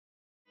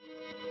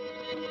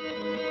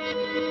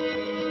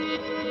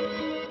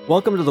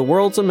Welcome to the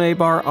Worlds of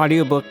Maybar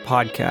audiobook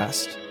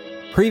podcast.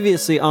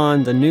 Previously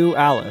on The New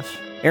Aleph,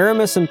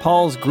 Aramis and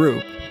Paul's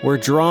group were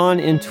drawn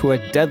into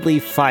a deadly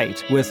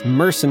fight with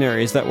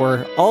mercenaries that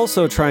were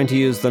also trying to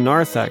use the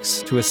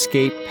narthex to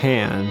escape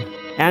Pan.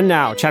 And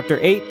now, Chapter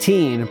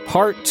 18,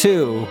 Part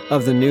 2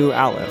 of The New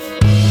Aleph.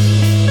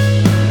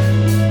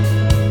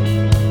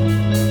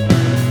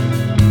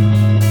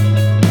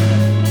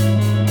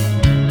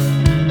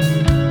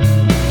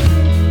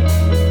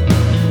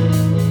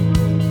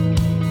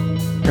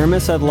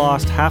 Aramis had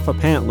lost half a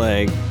pant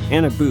leg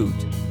and a boot,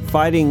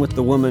 fighting with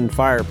the woman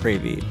Fire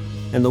Pravide,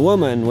 and the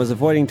woman was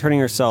avoiding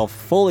turning herself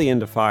fully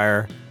into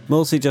fire,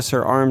 mostly just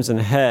her arms and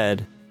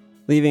head,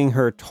 leaving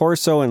her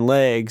torso and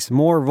legs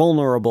more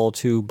vulnerable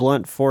to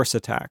blunt force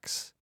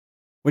attacks,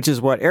 which is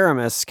what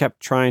Aramis kept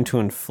trying to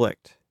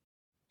inflict.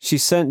 She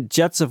sent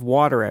jets of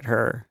water at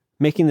her,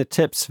 making the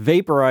tips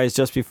vaporize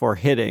just before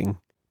hitting,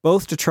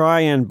 both to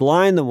try and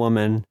blind the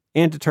woman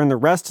and to turn the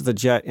rest of the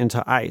jet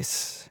into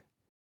ice.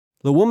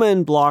 The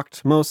woman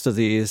blocked most of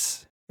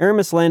these.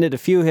 Aramis landed a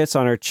few hits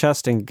on her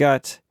chest and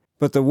gut,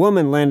 but the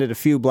woman landed a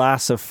few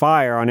blasts of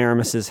fire on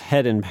Aramis's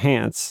head and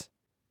pants.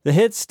 The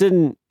hits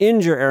didn't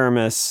injure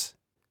Aramis,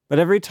 but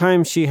every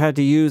time she had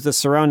to use the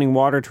surrounding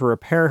water to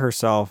repair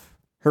herself,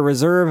 her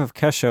reserve of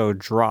Kesho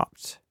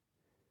dropped.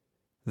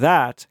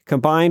 That,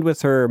 combined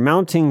with her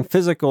mounting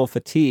physical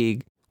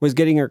fatigue, was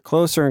getting her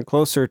closer and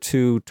closer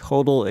to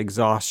total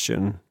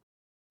exhaustion.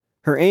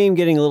 Her aim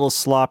getting a little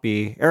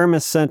sloppy,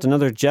 Aramis sent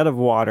another jet of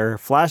water,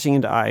 flashing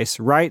into ice,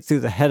 right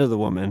through the head of the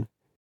woman.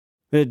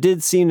 But it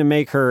did seem to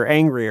make her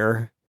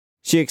angrier.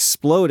 She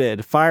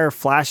exploded, fire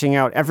flashing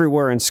out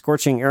everywhere and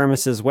scorching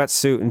Aramis's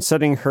wetsuit and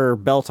setting her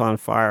belt on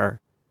fire.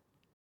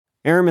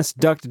 Aramis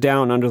ducked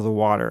down under the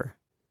water.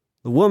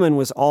 The woman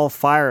was all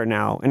fire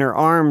now, and her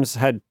arms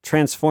had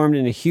transformed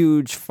into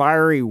huge,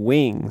 fiery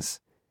wings.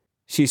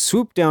 She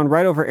swooped down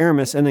right over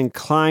Aramis and then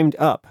climbed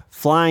up,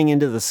 flying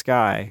into the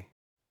sky.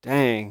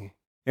 Dang,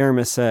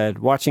 Aramis said,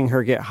 watching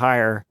her get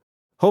higher,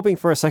 hoping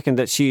for a second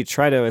that she'd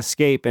try to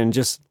escape and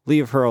just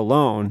leave her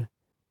alone.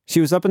 She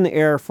was up in the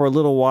air for a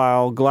little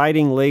while,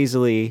 gliding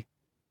lazily,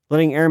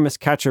 letting Aramis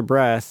catch her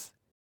breath,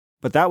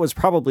 but that was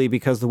probably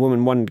because the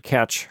woman wanted to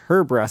catch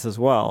her breath as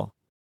well.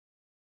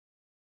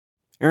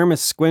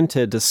 Aramis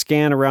squinted to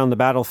scan around the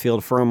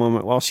battlefield for a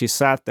moment while she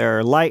sat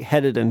there,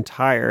 lightheaded and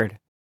tired.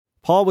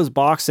 Paul was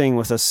boxing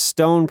with a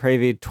stone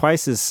Pravide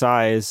twice his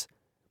size,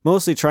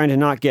 mostly trying to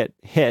not get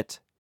hit.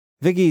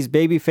 Vicky's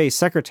baby-faced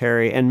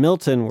secretary and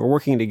Milton were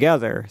working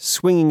together,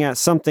 swinging at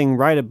something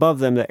right above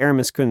them that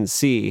Aramis couldn't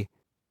see,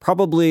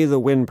 probably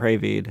the wind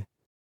Pravide.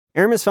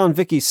 Aramis found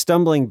Vicky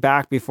stumbling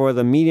back before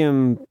the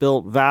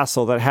medium-built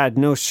vassal that had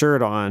no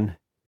shirt on.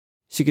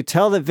 She could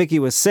tell that Vicky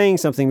was saying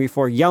something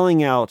before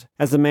yelling out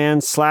as the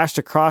man slashed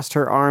across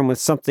her arm with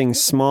something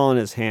small in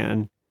his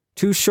hand,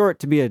 too short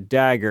to be a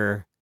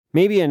dagger,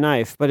 maybe a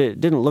knife, but it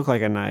didn't look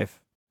like a knife.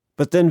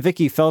 But then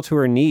Vicky fell to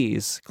her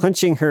knees,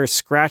 clenching her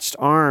scratched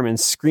arm and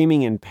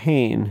screaming in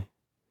pain.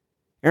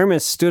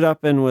 Aramis stood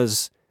up and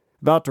was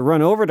about to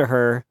run over to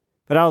her,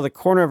 but out of the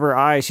corner of her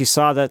eye she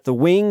saw that the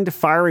winged,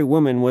 fiery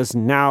woman was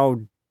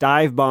now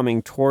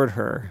dive-bombing toward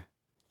her.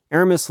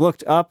 Aramis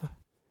looked up,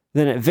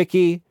 then at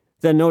Vicky,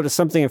 then noticed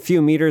something a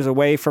few meters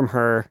away from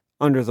her,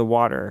 under the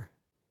water.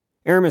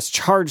 Aramis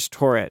charged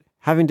toward it,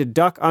 having to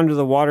duck under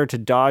the water to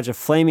dodge a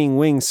flaming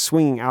wing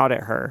swinging out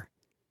at her.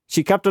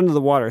 She kept under the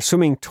water,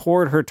 swimming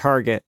toward her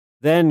target,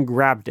 then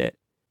grabbed it.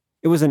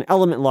 It was an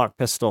element lock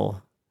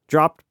pistol,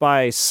 dropped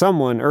by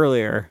someone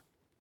earlier.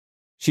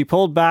 She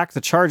pulled back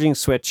the charging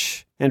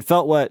switch and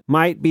felt what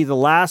might be the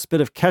last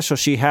bit of Kesho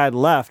she had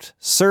left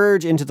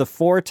surge into the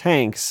 4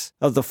 tanks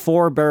of the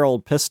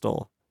 4-barreled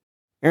pistol.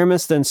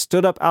 Aramis then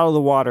stood up out of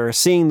the water,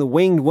 seeing the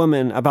winged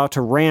woman about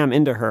to ram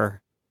into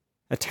her,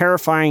 a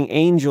terrifying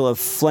angel of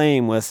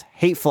flame with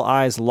hateful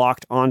eyes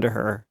locked onto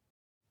her.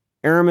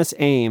 Aramis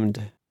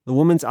aimed. The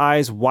woman's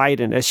eyes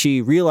widened as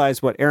she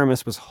realized what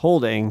Aramis was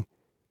holding,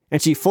 and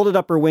she folded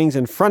up her wings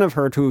in front of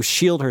her to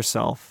shield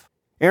herself.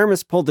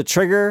 Aramis pulled the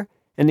trigger,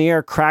 and the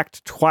air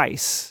cracked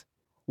twice.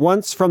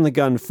 Once from the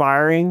gun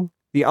firing,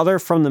 the other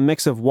from the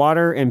mix of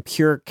water and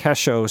pure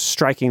Kesho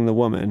striking the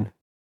woman.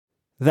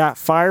 That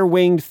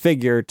fire-winged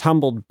figure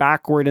tumbled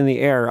backward in the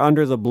air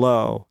under the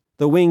blow,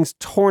 the wings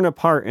torn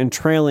apart and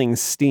trailing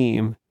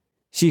steam.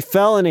 She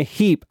fell in a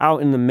heap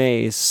out in the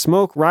maze,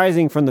 smoke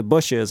rising from the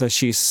bushes as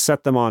she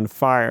set them on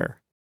fire.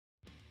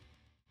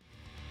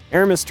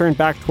 Aramis turned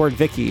back toward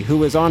Vicky, who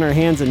was on her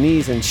hands and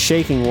knees and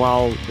shaking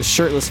while the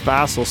shirtless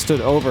vassal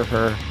stood over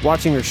her,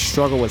 watching her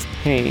struggle with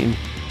pain.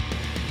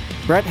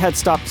 Brett had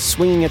stopped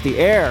swinging at the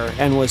air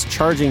and was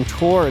charging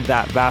toward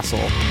that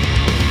vassal.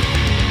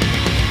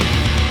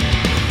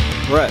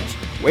 Brett,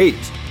 wait!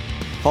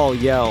 Paul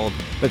yelled,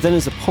 but then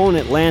his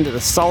opponent landed a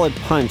solid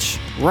punch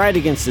right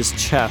against his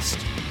chest.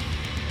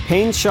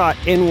 Pain shot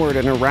inward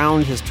and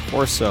around his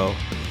torso,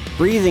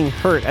 breathing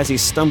hurt as he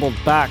stumbled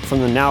back from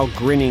the now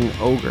grinning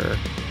ogre.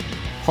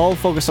 Paul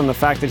focused on the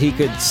fact that he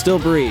could still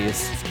breathe.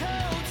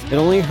 It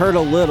only hurt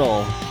a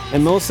little,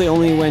 and mostly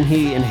only when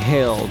he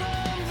inhaled.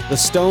 The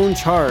stone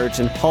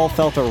charged, and Paul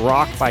felt a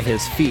rock by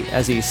his feet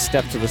as he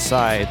stepped to the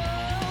side.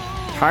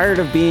 Tired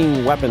of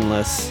being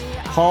weaponless,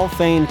 Paul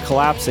feigned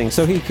collapsing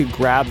so he could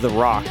grab the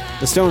rock.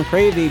 The stone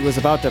Praevied was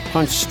about to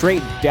punch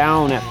straight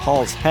down at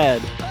Paul's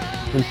head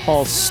when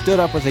Paul stood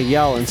up with a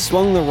yell and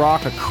swung the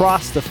rock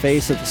across the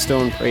face of the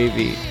stone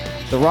Praevied.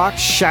 The rock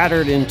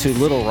shattered into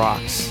little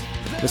rocks.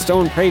 The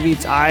stone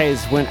Praevied's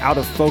eyes went out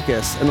of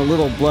focus and a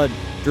little blood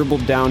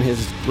dribbled down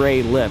his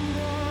gray lip.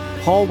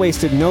 Paul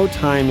wasted no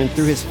time and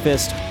threw his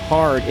fist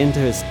hard into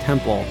his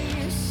temple.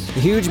 The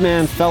huge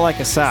man fell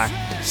like a sack,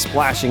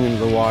 splashing into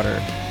the water.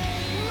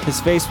 His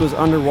face was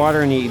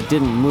underwater and he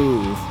didn't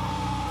move.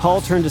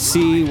 Paul turned to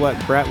see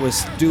what Brett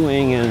was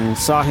doing and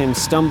saw him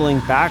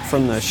stumbling back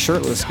from the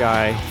shirtless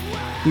guy.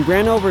 He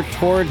ran over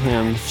toward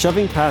him,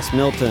 shoving past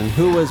Milton,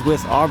 who was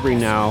with Aubrey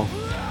now,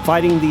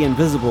 fighting the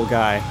invisible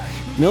guy.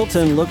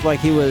 Milton looked like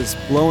he was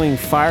blowing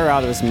fire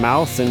out of his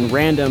mouth in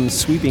random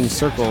sweeping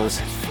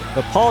circles,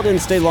 but Paul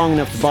didn't stay long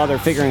enough to bother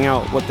figuring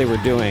out what they were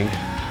doing.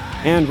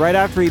 And right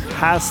after he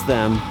passed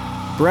them,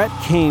 Brett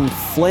came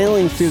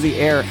flailing through the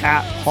air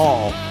at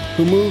Paul,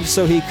 who moved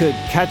so he could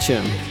catch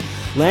him.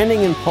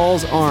 Landing in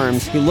Paul's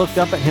arms, he looked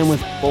up at him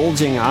with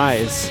bulging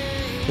eyes,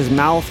 his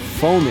mouth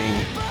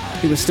foaming.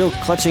 He was still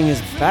clutching his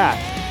bat.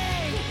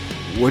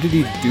 What did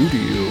he do to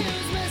you?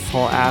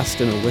 Paul asked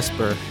in a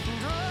whisper.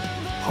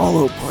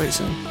 Hollow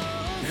poison.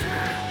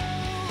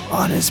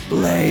 On his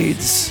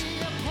blades,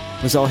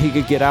 was all he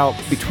could get out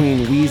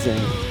between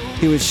wheezing.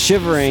 He was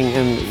shivering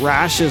and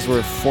rashes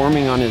were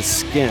forming on his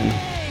skin.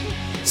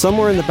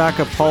 Somewhere in the back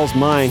of Paul's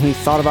mind, he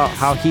thought about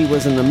how he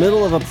was in the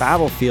middle of a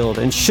battlefield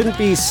and shouldn't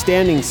be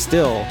standing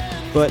still,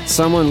 but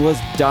someone was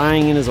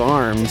dying in his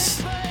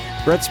arms.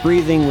 Brett's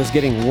breathing was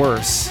getting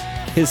worse.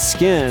 His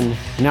skin,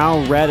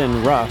 now red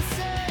and rough,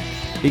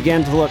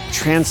 began to look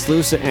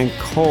translucent and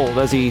cold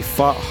as he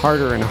fought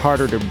harder and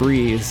harder to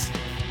breathe.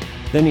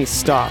 Then he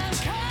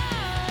stopped.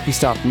 He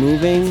stopped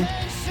moving,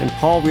 and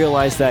Paul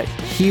realized that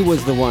he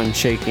was the one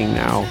shaking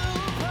now.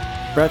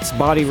 Brett's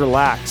body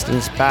relaxed and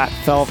his bat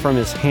fell from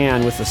his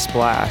hand with a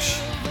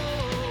splash.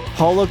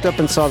 Paul looked up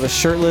and saw the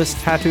shirtless,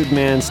 tattooed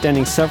man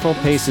standing several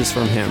paces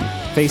from him,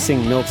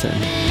 facing Milton.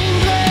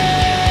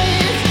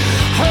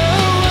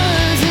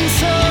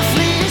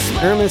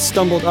 Aramis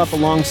stumbled up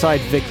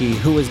alongside Vicky,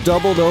 who was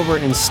doubled over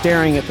and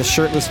staring at the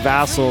shirtless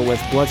vassal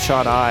with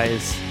bloodshot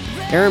eyes.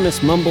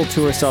 Aramis mumbled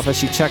to herself as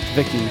she checked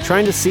Vicky,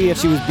 trying to see if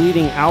she was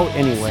bleeding out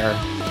anywhere.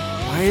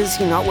 Why is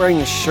he not wearing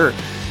a shirt?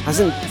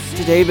 Hasn't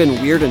today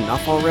been weird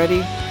enough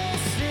already?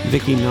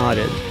 Vicky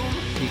nodded.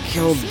 He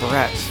killed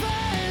Brett.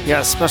 He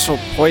has special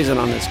poison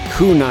on his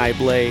kunai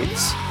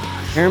blades.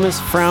 Aramis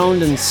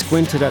frowned and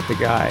squinted at the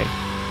guy,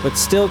 but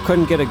still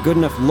couldn't get a good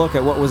enough look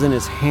at what was in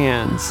his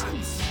hands.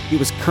 He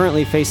was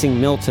currently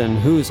facing Milton,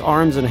 whose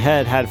arms and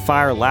head had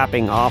fire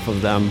lapping off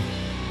of them.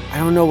 I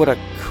don't know what a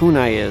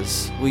kunai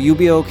is. Will you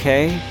be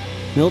okay?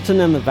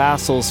 Milton and the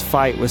vassal's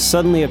fight was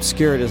suddenly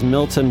obscured as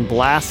Milton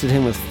blasted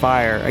him with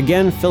fire,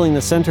 again filling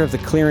the center of the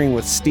clearing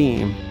with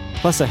steam,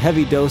 plus a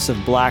heavy dose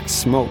of black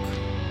smoke.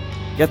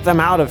 Get them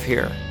out of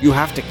here. You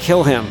have to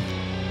kill him.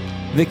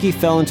 Vicky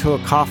fell into a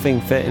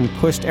coughing fit and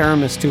pushed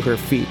Aramis to her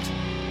feet.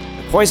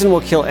 The poison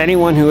will kill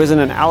anyone who isn't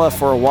an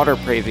aleph or a water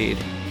Praevied.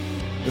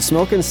 The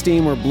smoke and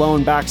steam were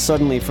blown back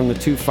suddenly from the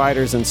two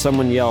fighters and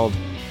someone yelled,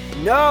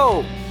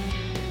 "No!"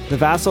 The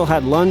vassal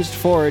had lunged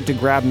forward to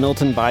grab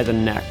Milton by the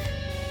neck.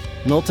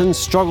 Milton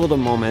struggled a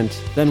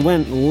moment, then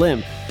went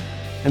limp,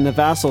 and the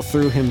vassal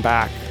threw him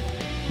back.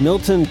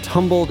 Milton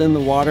tumbled in the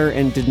water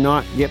and did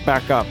not get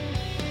back up.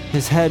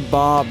 His head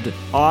bobbed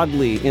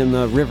oddly in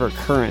the river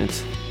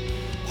current.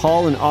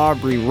 Paul and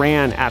Aubrey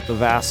ran at the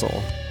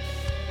vassal.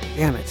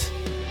 Damn it.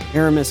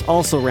 Aramis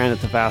also ran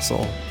at the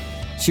vassal.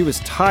 She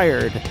was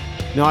tired,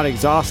 not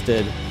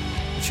exhausted.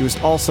 She was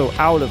also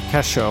out of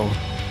Kesho.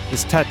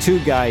 This tattoo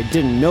guy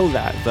didn't know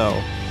that,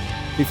 though.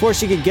 Before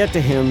she could get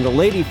to him, the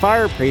Lady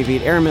Fire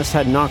Praevied Aramis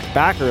had knocked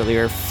back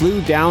earlier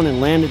flew down and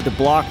landed to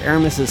block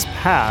Aramis's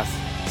path,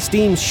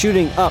 steam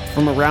shooting up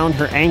from around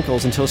her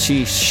ankles until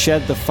she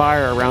shed the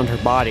fire around her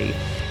body,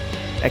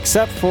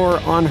 except for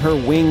on her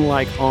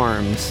wing-like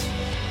arms.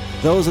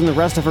 Those in the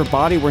rest of her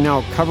body were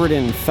now covered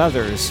in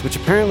feathers, which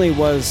apparently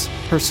was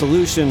her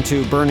solution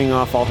to burning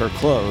off all her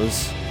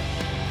clothes.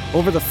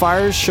 Over the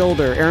fire's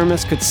shoulder,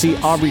 Aramis could see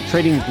Aubrey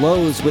trading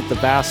blows with the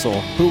vassal,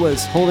 who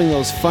was holding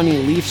those funny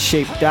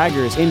leaf-shaped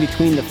daggers in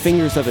between the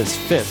fingers of his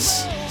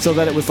fists, so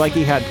that it was like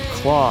he had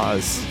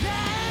claws.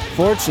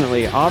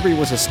 Fortunately, Aubrey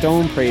was a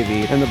stone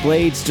Praevied, and the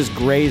blades just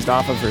grazed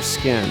off of her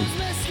skin.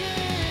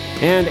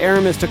 And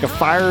Aramis took a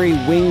fiery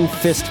wing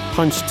fist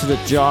punch to the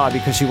jaw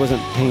because she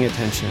wasn't paying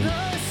attention.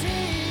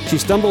 She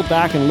stumbled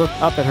back and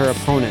looked up at her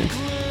opponent.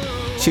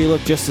 She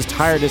looked just as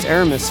tired as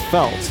Aramis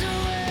felt.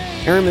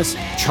 Aramis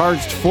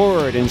charged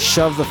forward and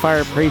shoved the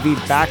Fire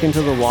Praevied back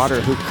into the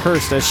water, who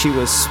cursed as she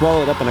was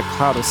swallowed up in a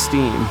cloud of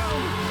steam.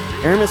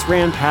 Aramis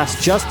ran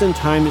past just in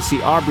time to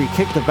see Aubrey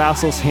kick the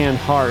vassal's hand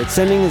hard,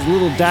 sending his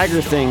little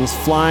dagger things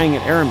flying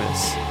at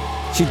Aramis.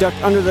 She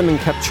ducked under them and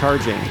kept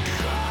charging.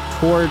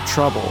 Toward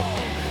trouble.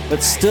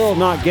 but still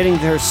not getting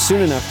there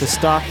soon enough to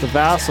stop the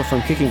vassal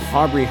from kicking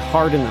Aubrey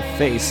hard in the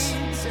face.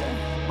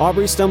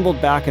 Aubrey stumbled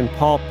back and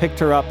Paul picked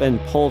her up and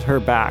pulled her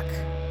back.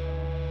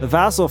 The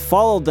vassal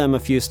followed them a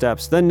few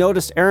steps, then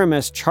noticed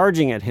Aramis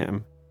charging at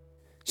him.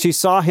 She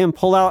saw him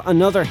pull out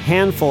another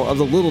handful of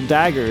the little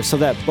daggers so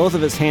that both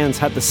of his hands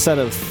had the set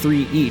of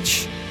 3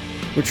 each,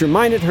 which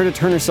reminded her to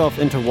turn herself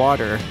into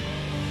water.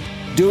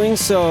 Doing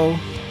so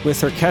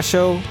with her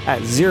Kesho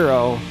at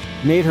 0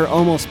 made her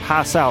almost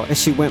pass out as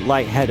she went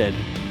lightheaded.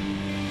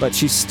 But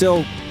she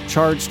still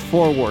charged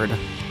forward,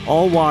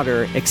 all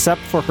water except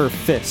for her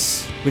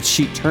fists, which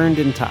she turned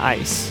into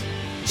ice.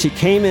 She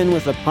came in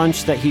with a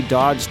punch that he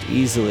dodged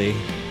easily.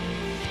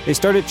 They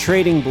started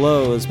trading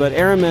blows, but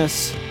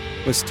Aramis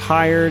was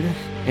tired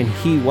and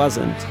he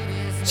wasn't.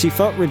 She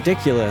felt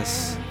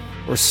ridiculous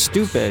or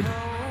stupid.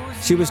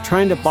 She was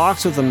trying to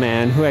box with a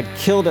man who had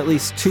killed at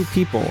least 2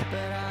 people.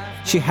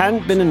 She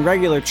hadn't been in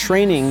regular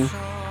training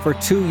for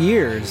 2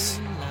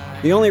 years.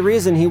 The only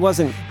reason he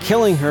wasn't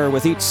killing her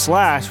with each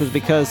slash was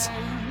because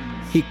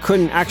he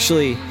couldn't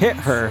actually hit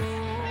her.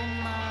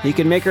 He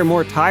could make her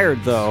more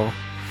tired, though.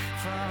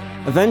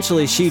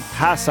 Eventually, she'd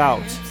pass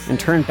out and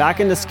turn back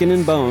into skin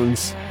and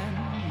bones,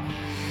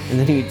 and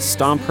then he'd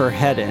stomp her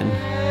head in.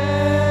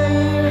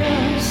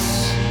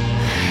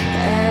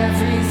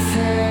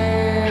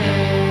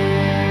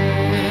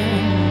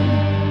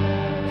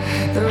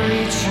 The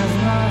reach of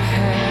my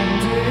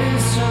hand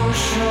is so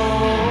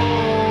short.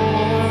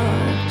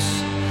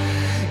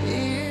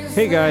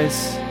 Hey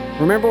guys,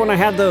 remember when I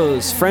had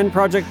those friend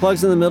project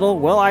plugs in the middle?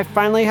 Well, I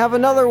finally have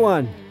another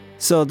one.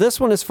 So this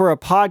one is for a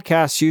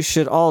podcast you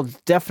should all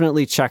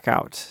definitely check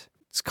out.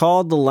 It's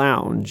called The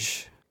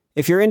Lounge.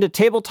 If you're into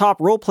tabletop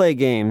roleplay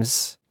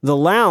games, The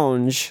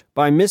Lounge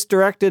by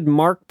Misdirected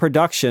Mark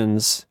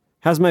Productions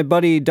has my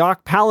buddy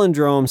Doc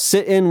Palindrome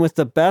sit in with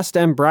the best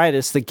and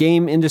brightest the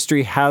game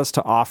industry has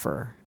to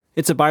offer.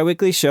 It's a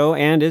bi-weekly show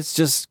and it's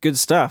just good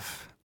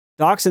stuff.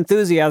 Doc's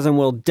enthusiasm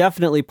will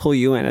definitely pull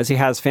you in as he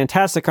has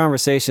fantastic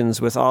conversations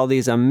with all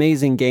these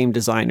amazing game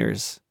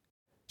designers.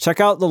 Check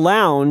out The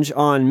Lounge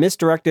on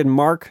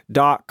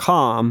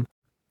misdirectedmark.com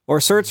or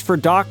search for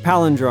Doc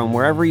Palindrome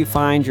wherever you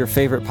find your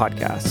favorite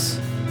podcasts.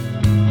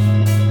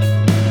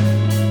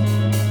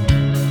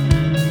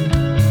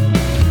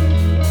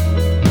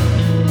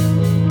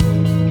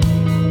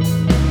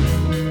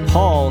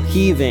 Paul,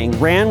 heaving,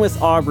 ran with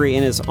Aubrey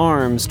in his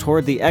arms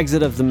toward the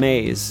exit of the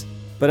maze.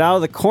 But out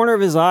of the corner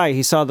of his eye,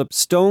 he saw the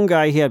stone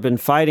guy he had been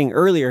fighting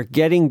earlier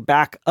getting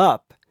back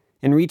up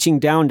and reaching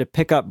down to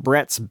pick up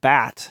Brett's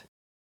bat.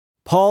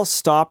 Paul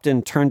stopped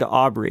and turned to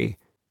Aubrey,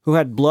 who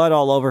had blood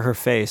all over her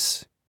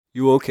face.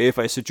 "You okay if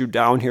I sit you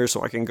down here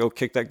so I can go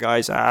kick that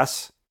guy's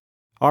ass?"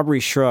 Aubrey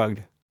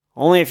shrugged.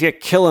 "Only if you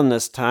kill him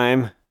this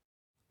time."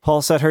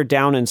 Paul set her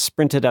down and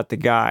sprinted at the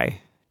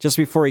guy. Just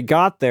before he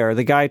got there,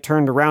 the guy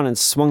turned around and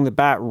swung the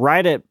bat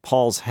right at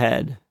Paul's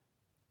head.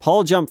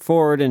 Paul jumped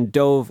forward and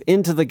dove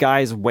into the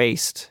guy's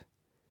waist.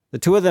 The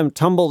two of them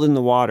tumbled in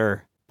the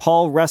water,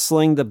 Paul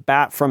wrestling the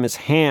bat from his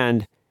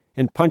hand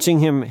and punching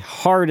him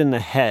hard in the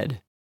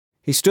head.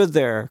 He stood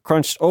there,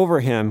 crunched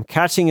over him,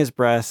 catching his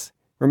breath,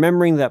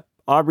 remembering that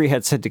Aubrey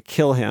had said to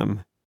kill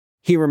him.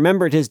 He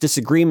remembered his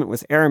disagreement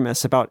with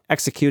Aramis about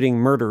executing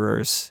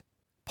murderers.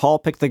 Paul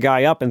picked the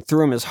guy up and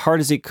threw him as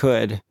hard as he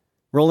could,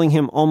 rolling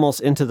him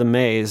almost into the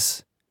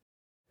maze.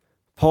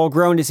 Paul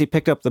groaned as he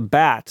picked up the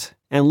bat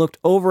and looked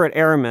over at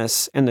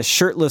Aramis and the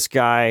shirtless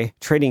guy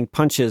trading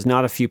punches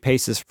not a few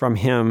paces from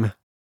him.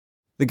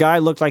 The guy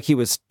looked like he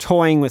was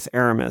toying with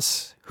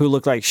Aramis, who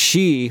looked like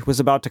she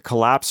was about to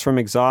collapse from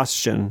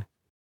exhaustion.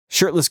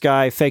 Shirtless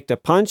guy faked a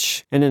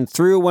punch and then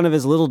threw one of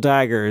his little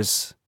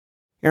daggers.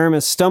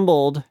 Aramis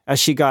stumbled as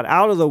she got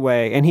out of the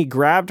way, and he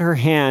grabbed her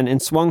hand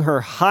and swung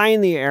her high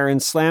in the air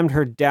and slammed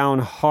her down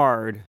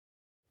hard.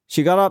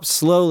 She got up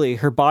slowly,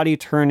 her body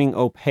turning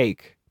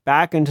opaque,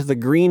 back into the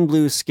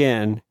green-blue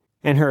skin,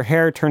 and her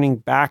hair turning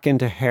back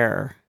into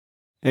hair.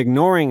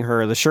 Ignoring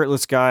her, the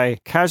shirtless guy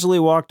casually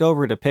walked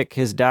over to pick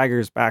his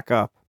daggers back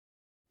up.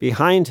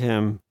 Behind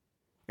him,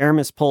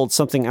 Aramis pulled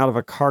something out of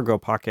a cargo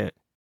pocket.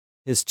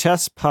 His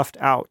chest puffed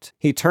out.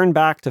 He turned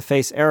back to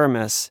face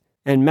Aramis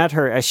and met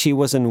her as she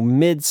was in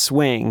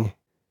mid-swing.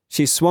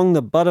 She swung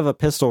the butt of a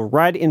pistol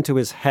right into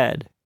his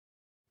head.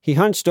 He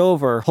hunched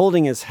over,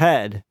 holding his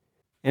head,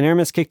 and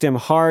Aramis kicked him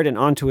hard and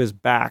onto his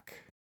back.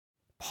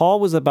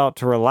 Paul was about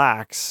to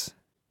relax,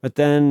 but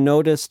then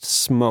noticed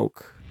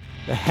smoke.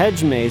 The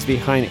hedge maze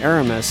behind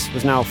Aramis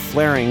was now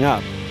flaring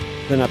up.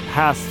 Then a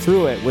path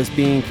through it was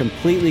being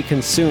completely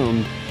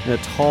consumed in a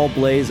tall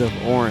blaze of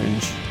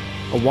orange.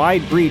 A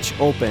wide breach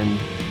opened,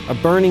 a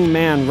burning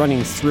man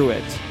running through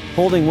it,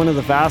 holding one of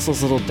the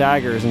vassal's little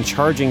daggers and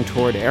charging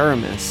toward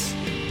Aramis.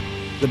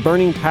 The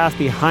burning path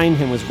behind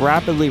him was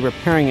rapidly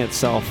repairing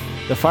itself,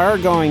 the fire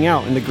going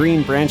out and the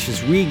green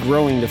branches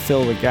regrowing to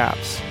fill the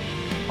gaps.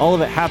 All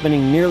of it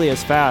happening nearly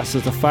as fast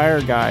as the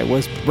fire guy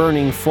was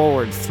burning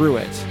forward through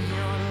it.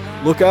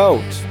 "Look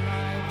out!"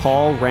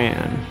 Paul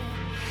ran.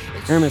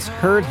 Aramis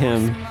heard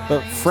him,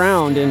 but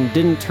frowned and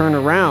didn't turn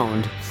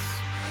around.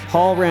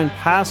 Paul ran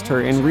past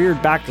her and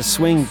reared back to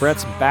swing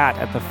Brett's bat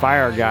at the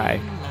fire guy,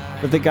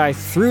 but the guy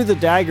threw the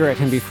dagger at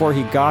him before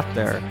he got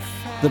there,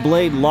 the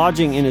blade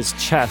lodging in his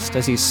chest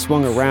as he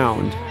swung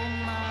around.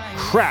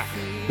 Crack!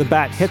 The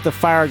bat hit the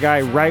fire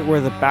guy right where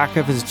the back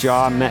of his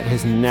jaw met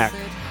his neck.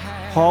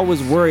 Paul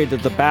was worried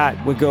that the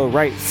bat would go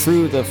right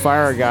through the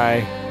fire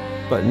guy,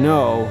 but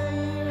no.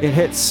 It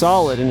hit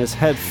solid and his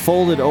head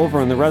folded over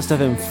and the rest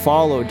of him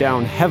followed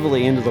down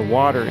heavily into the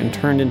water and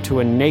turned into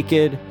a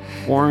naked,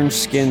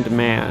 orange-skinned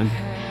man.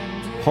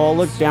 Paul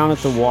looked down at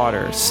the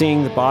water,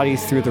 seeing the body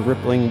through the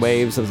rippling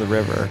waves of the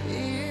river.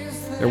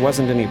 There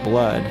wasn't any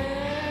blood.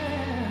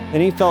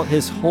 Then he felt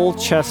his whole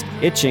chest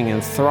itching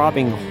and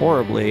throbbing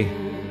horribly.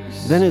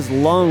 Then his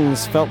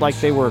lungs felt like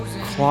they were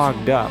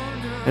clogged up,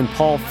 and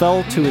Paul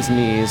fell to his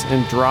knees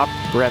and dropped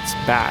Brett's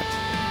bat.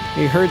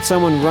 He heard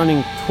someone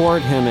running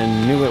toward him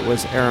and knew it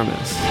was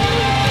Aramis.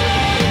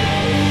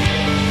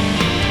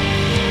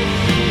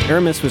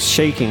 Aramis was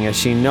shaking as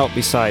she knelt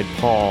beside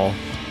Paul.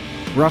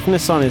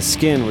 Roughness on his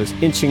skin was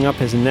inching up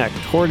his neck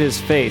toward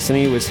his face, and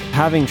he was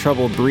having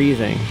trouble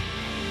breathing.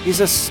 He's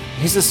a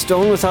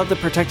stone without the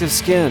protective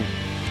skin,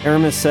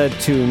 Aramis said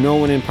to no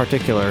one in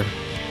particular.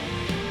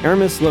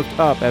 Aramis looked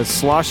up as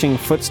sloshing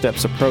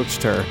footsteps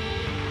approached her.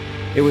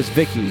 It was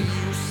Vicky,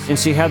 and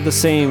she had the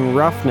same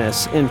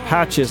roughness in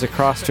patches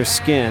across her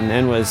skin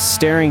and was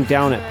staring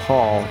down at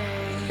Paul.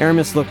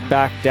 Aramis looked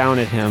back down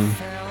at him.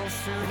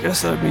 I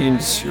guess that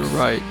means you're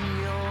right.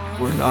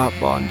 We're not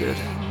bonded.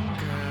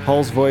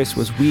 Paul's voice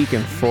was weak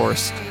and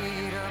forced.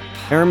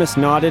 Aramis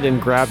nodded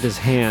and grabbed his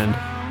hand.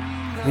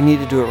 We need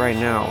to do it right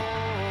now.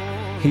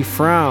 He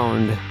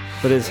frowned,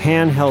 but his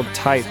hand held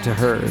tight to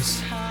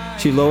hers.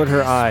 She lowered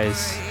her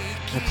eyes.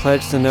 I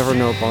pledge to never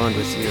know bond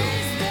with you.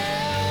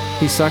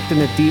 He sucked in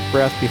a deep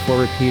breath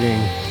before repeating,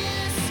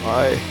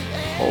 I,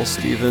 Paul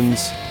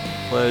Stevens,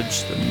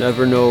 pledge to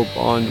never know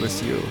bond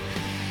with you.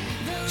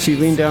 She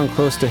leaned down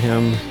close to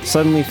him,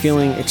 suddenly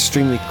feeling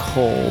extremely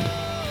cold.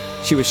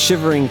 She was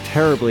shivering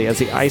terribly as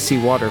the icy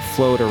water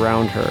flowed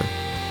around her.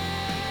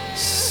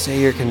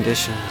 Say your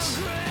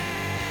conditions.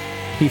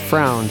 He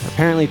frowned,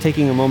 apparently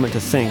taking a moment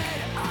to think.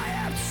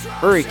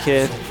 Hurry,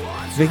 kid.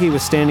 Vicky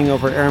was standing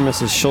over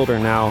Aramis's shoulder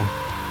now.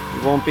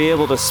 You won't be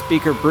able to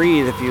speak or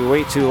breathe if you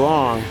wait too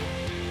long.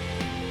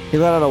 He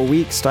let out a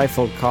weak,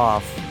 stifled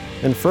cough,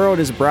 then furrowed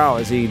his brow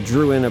as he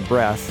drew in a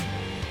breath.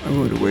 I'm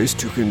going to waste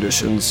two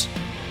conditions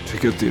to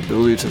get the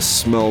ability to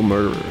smell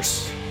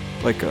murderers,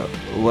 like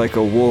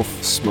a wolf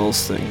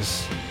smells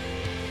things.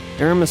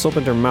 Aramis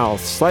opened her mouth,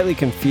 slightly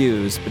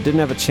confused, but didn't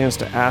have a chance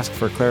to ask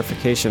for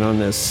clarification on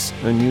this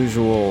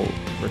unusual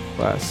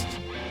request.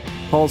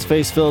 Paul's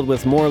face filled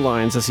with more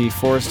lines as he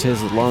forced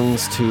his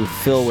lungs to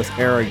fill with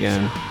air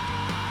again.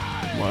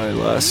 My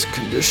last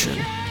condition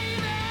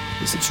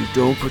is that you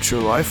don't put your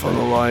life on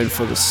the line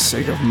for the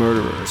sake of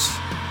murderers.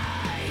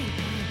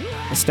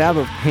 A stab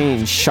of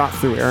pain shot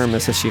through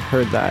Aramis as she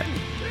heard that.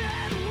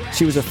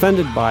 She was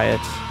offended by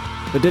it,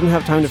 but didn't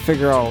have time to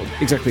figure out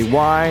exactly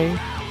why,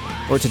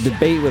 or to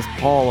debate with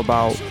Paul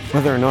about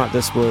whether or not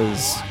this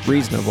was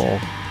reasonable.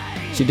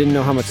 She didn't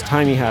know how much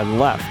time he had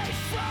left.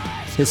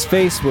 His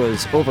face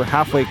was over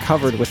halfway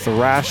covered with the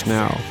rash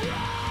now,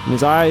 and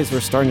his eyes were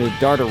starting to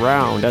dart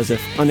around as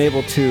if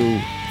unable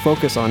to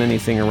focus on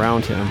anything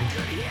around him.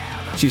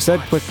 She said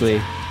quickly,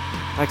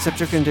 I accept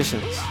your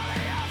conditions.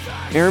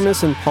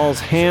 Aramis and Paul's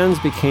hands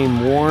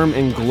became warm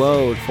and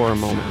glowed for a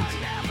moment.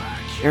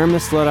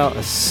 Aramis let out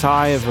a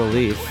sigh of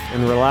relief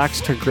and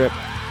relaxed her grip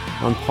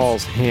on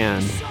Paul's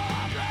hand.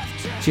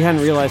 She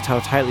hadn't realized how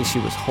tightly she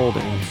was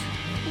holding.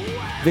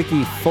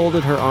 Vicky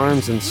folded her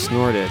arms and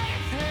snorted.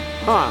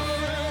 Huh,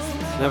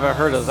 never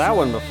heard of that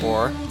one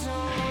before.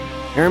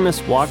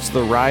 Aramis watched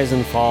the rise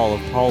and fall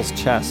of Paul's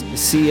chest to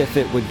see if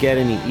it would get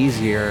any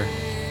easier.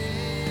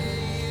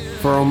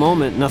 For a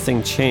moment,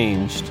 nothing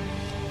changed.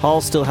 Paul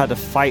still had to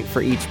fight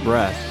for each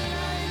breath.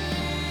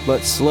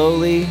 But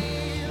slowly,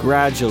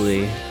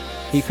 gradually,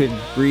 he could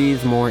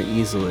breathe more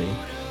easily.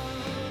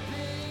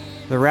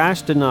 The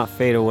rash did not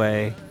fade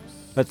away,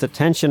 but the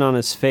tension on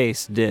his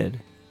face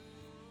did.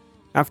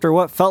 After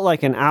what felt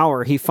like an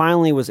hour, he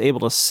finally was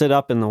able to sit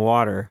up in the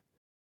water.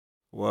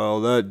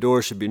 Well, that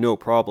door should be no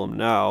problem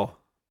now.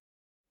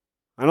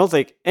 I don't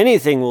think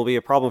anything will be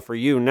a problem for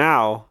you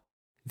now,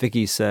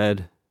 Vicky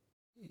said.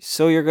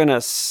 So you're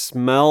gonna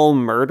smell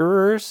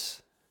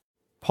murderers?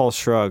 Paul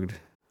shrugged.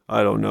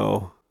 I don't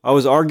know. I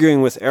was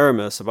arguing with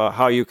Aramis about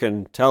how you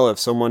can tell if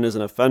someone is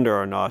an offender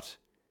or not,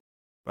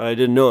 but I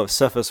didn't know if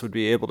Cephas would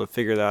be able to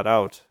figure that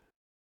out.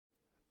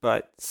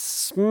 But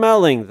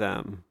smelling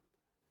them?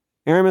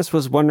 Aramis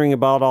was wondering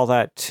about all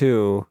that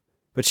too,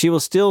 but she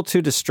was still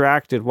too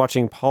distracted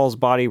watching Paul's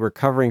body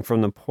recovering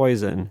from the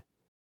poison.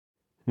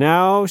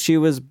 Now she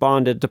was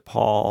bonded to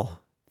Paul,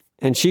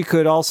 and she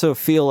could also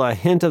feel a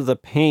hint of the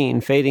pain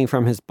fading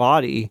from his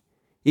body,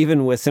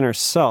 even within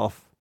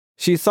herself.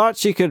 She thought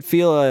she could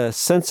feel a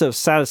sense of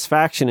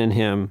satisfaction in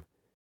him,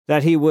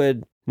 that he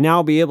would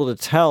now be able to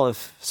tell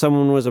if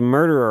someone was a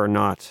murderer or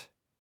not.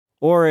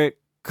 Or it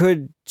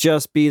could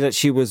just be that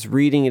she was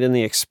reading it in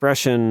the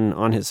expression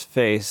on his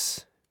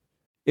face.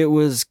 It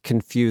was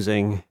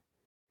confusing.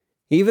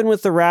 Even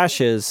with the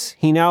rashes,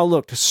 he now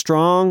looked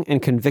strong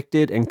and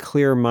convicted and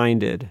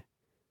clear-minded.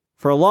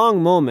 For a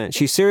long moment,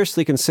 she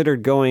seriously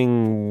considered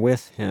going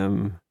with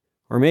him.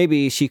 Or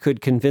maybe she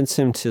could convince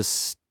him to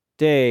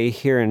stay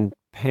here in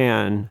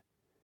Pan.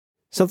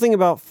 Something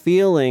about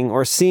feeling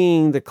or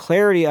seeing the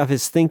clarity of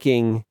his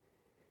thinking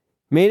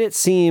made it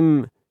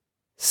seem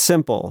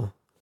simple.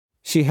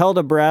 She held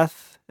a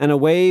breath, and a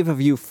wave of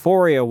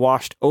euphoria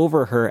washed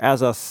over her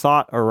as a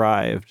thought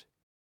arrived.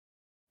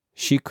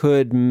 She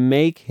could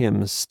make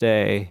him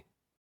stay.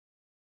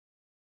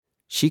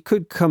 She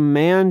could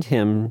command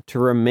him to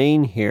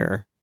remain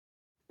here,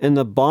 and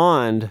the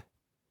bond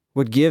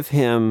would give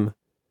him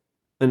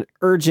an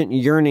urgent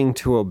yearning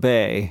to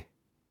obey.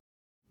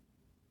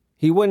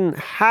 He wouldn't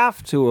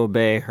have to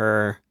obey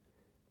her,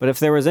 but if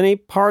there was any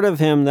part of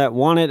him that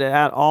wanted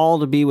at all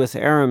to be with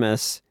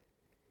Aramis,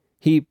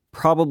 he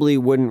probably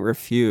wouldn't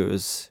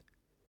refuse.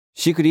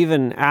 She could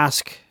even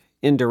ask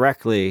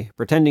indirectly,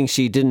 pretending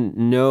she didn't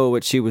know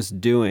what she was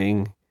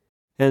doing,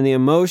 and the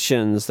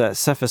emotions that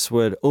Cephas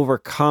would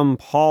overcome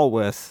Paul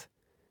with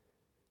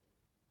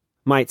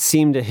might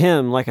seem to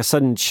him like a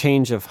sudden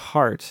change of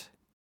heart.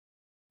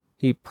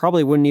 He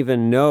probably wouldn't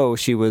even know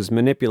she was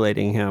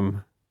manipulating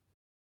him.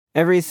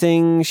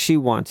 Everything she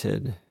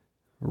wanted,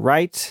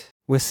 right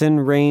within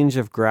range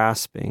of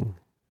grasping.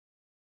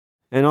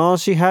 And all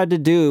she had to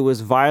do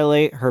was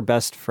violate her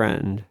best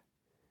friend.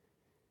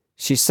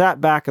 She sat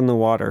back in the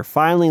water,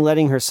 finally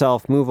letting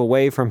herself move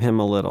away from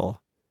him a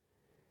little.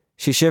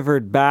 She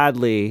shivered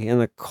badly in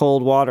the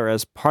cold water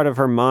as part of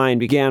her mind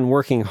began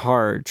working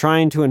hard,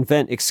 trying to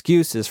invent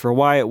excuses for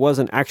why it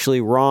wasn't actually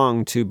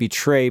wrong to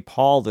betray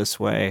Paul this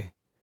way.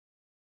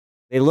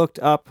 They looked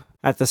up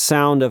at the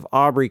sound of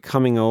Aubrey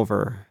coming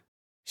over.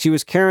 She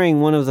was carrying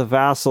one of the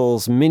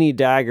vassal's mini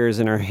daggers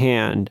in her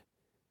hand,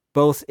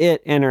 both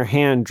it and her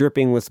hand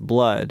dripping with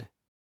blood.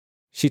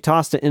 She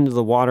tossed it into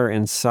the water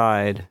and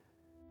sighed.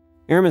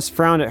 Aramis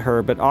frowned at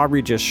her, but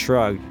Aubrey just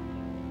shrugged.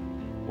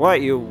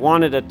 What, you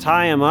wanted to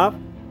tie him up?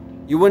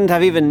 You wouldn't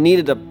have even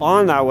needed to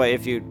bond that way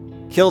if you'd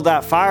killed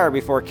that fire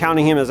before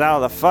counting him as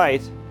out of the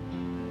fight.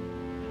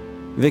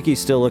 Vicky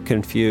still looked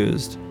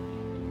confused.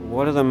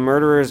 What are the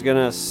murderers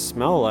gonna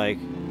smell like?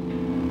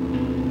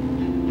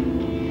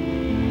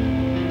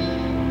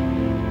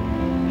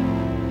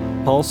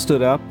 Paul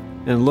stood up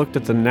and looked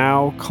at the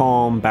now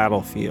calm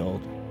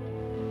battlefield.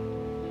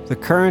 The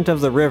current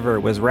of the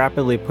river was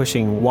rapidly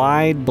pushing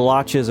wide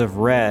blotches of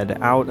red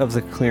out of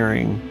the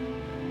clearing,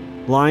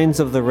 lines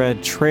of the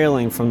red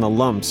trailing from the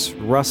lumps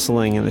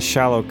rustling in the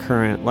shallow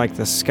current like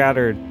the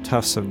scattered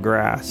tufts of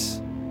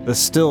grass, the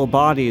still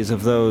bodies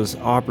of those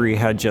Aubrey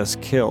had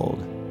just killed.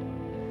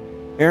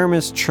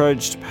 Aramis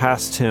trudged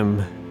past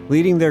him,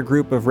 leading their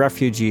group of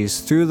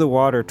refugees through the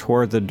water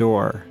toward the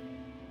door.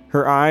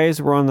 Her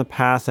eyes were on the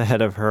path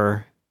ahead of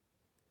her,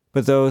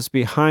 but those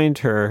behind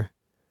her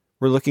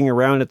were looking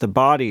around at the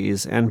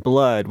bodies and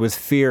blood with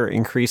fear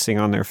increasing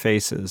on their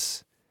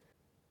faces.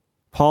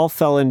 Paul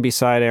fell in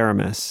beside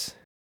Aramis.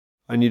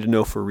 I need to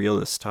know for real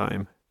this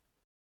time.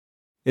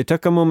 It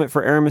took a moment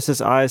for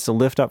Aramis's eyes to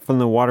lift up from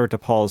the water to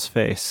Paul's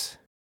face.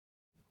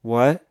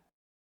 What?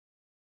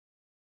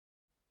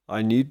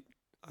 I need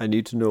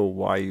to know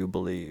why you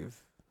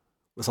believe.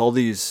 With all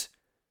these,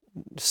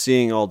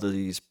 seeing all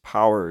these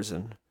powers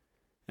and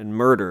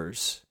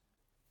murders,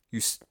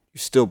 you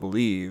still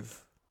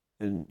believe,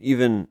 and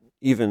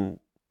even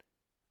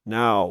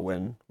now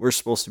when we're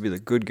supposed to be the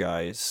good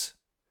guys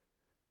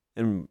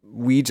and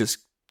we just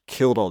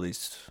killed all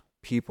these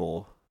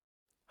people,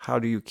 how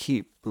do you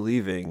keep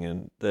believing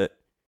in that?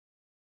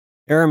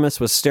 Aramis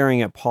was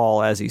staring at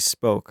Paul as he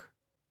spoke.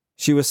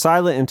 She was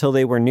silent until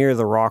they were near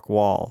the rock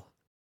wall.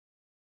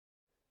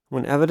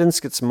 When evidence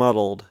gets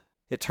muddled,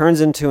 it turns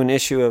into an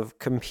issue of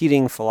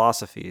competing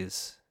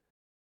philosophies.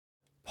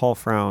 Paul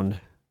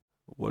frowned.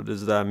 What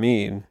does that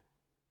mean?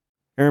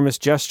 Aramis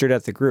gestured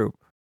at the group.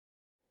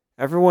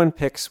 Everyone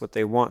picks what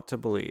they want to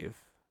believe.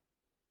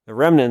 The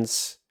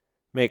remnants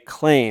make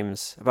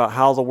claims about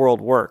how the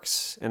world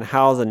works and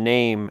how the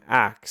name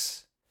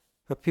acts.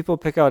 But people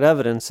pick out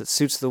evidence that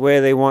suits the way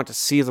they want to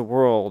see the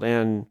world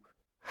and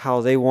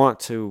how they want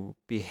to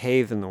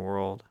behave in the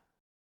world.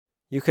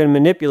 You can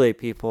manipulate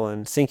people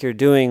and think you're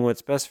doing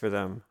what's best for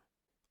them,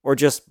 or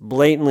just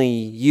blatantly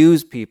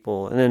use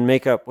people and then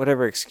make up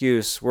whatever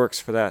excuse works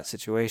for that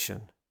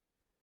situation.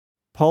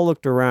 Paul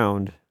looked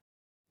around.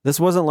 This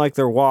wasn't like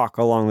their walk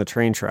along the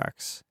train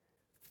tracks.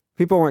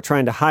 People weren't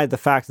trying to hide the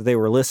fact that they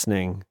were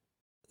listening.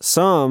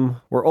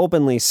 Some were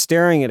openly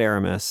staring at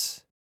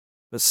Aramis,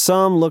 but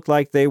some looked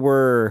like they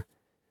were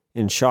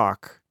in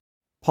shock.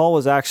 Paul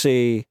was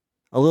actually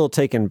a little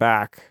taken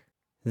back.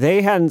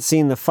 They hadn't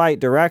seen the fight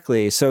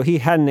directly, so he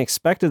hadn't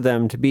expected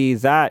them to be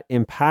that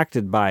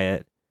impacted by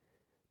it.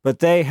 But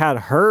they had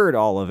heard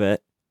all of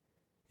it,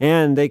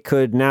 and they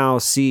could now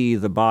see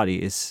the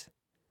bodies.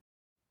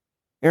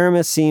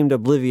 Aramis seemed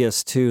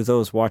oblivious to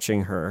those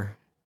watching her.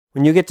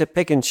 When you get to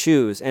pick and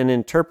choose and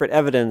interpret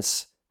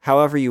evidence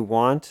however you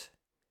want,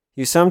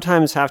 You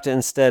sometimes have to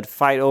instead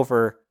fight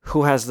over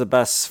who has the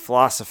best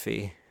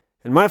philosophy.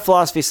 And my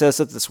philosophy says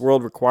that this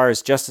world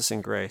requires justice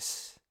and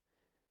grace.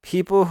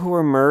 People who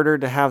were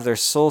murdered to have their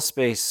soul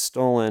space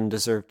stolen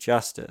deserve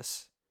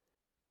justice.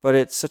 But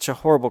it's such a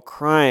horrible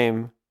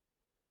crime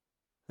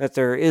that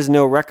there is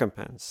no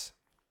recompense.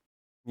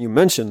 You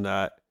mentioned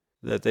that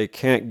they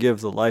can't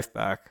give the life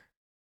back.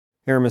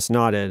 Aramis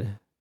nodded.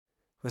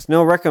 With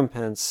no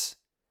recompense,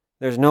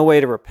 there's no way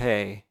to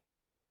repay.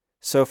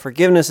 So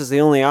forgiveness is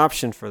the only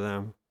option for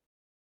them.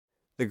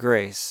 The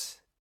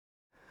grace.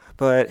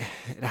 But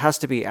it has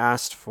to be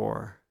asked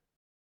for.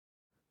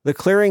 The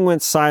clearing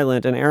went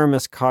silent and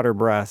Aramis caught her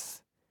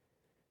breath.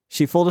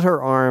 She folded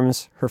her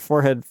arms, her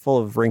forehead full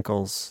of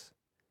wrinkles.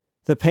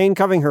 The pain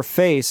covering her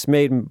face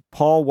made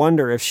Paul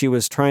wonder if she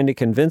was trying to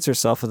convince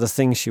herself of the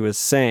things she was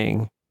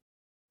saying.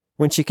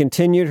 When she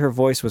continued, her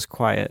voice was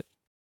quiet.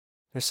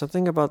 There's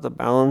something about the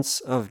balance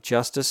of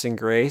justice and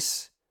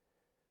grace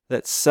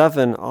that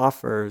 7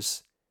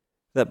 offers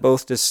that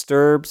both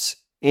disturbs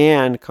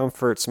and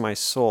comforts my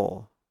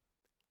soul,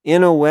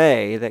 in a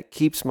way that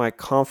keeps my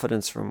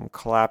confidence from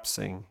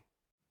collapsing.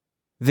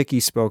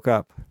 Vicky spoke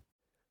up.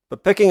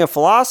 But picking a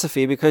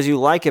philosophy because you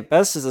like it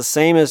best is the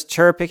same as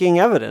cherry-picking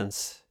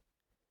evidence.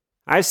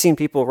 I've seen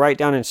people write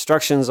down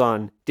instructions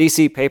on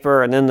DC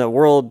paper and then the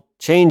world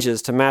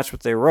changes to match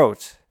what they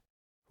wrote.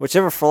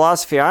 Whichever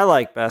philosophy I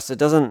like best, it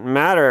doesn't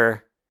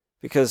matter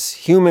because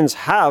humans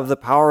have the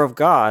power of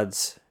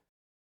gods.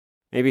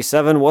 Maybe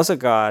 7 was a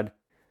god.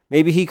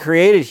 Maybe he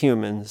created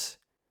humans.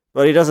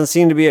 But he doesn't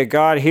seem to be a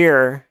god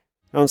here.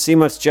 I don't see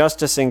much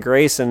justice and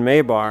grace in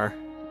Maybar.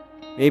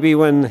 Maybe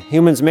when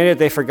humans made it,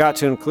 they forgot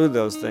to include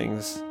those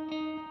things.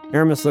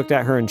 Aramis looked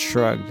at her and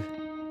shrugged.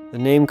 The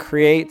name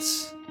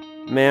creates,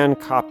 man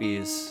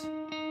copies.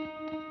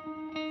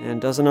 And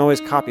doesn't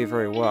always copy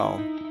very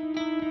well.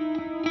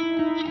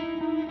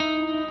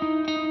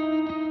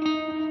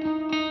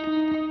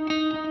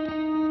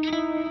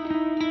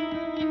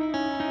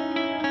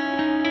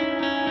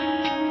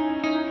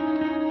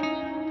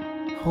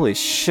 Holy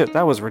shit,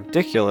 that was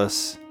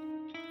ridiculous.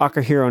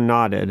 Akahiro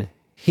nodded.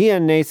 He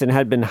and Nathan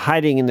had been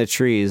hiding in the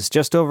trees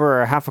just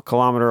over half a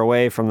kilometer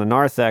away from the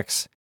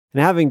narthex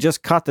and having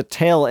just caught the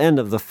tail end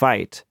of the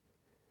fight.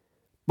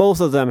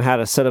 Both of them had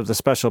a set of the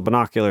special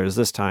binoculars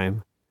this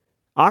time.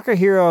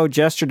 Akahiro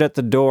gestured at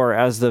the door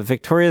as the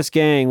victorious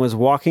gang was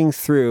walking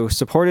through,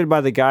 supported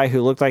by the guy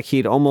who looked like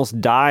he'd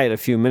almost died a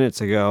few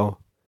minutes ago.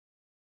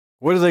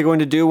 What are they going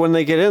to do when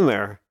they get in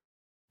there?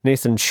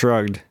 Nathan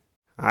shrugged.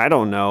 I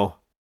don't know.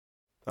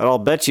 But I'll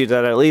bet you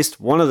that at least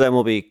one of them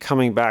will be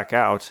coming back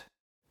out.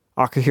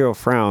 Akahiro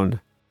frowned.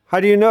 How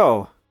do you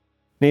know?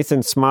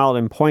 Nathan smiled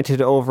and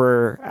pointed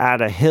over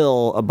at a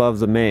hill above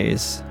the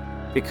maze.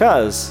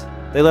 Because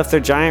they left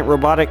their giant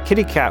robotic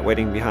kitty cat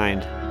waiting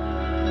behind.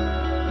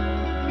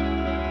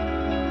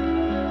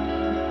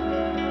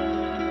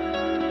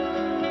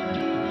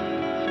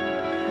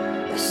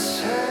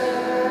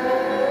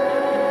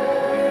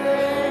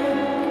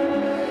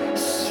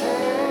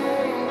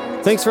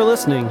 Thanks for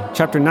listening.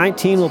 Chapter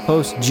 19 will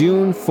post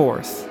June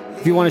 4th.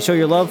 If you want to show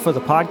your love for the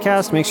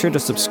podcast, make sure to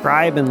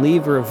subscribe and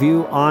leave a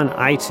review on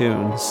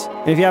iTunes.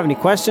 And if you have any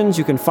questions,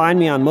 you can find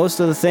me on most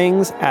of the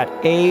things at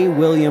A.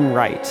 William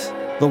Wright.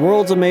 The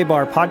Worlds of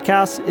Maybar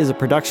podcast is a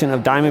production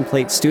of Diamond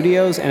Plate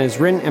Studios and is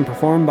written and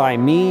performed by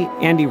me,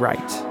 Andy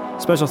Wright.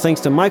 Special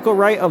thanks to Michael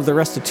Wright of The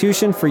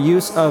Restitution for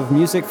use of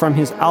music from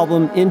his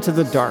album Into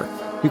the Dark.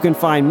 You can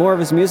find more of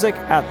his music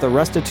at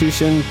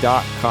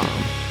therestitution.com.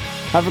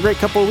 Have a great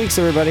couple of weeks,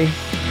 everybody.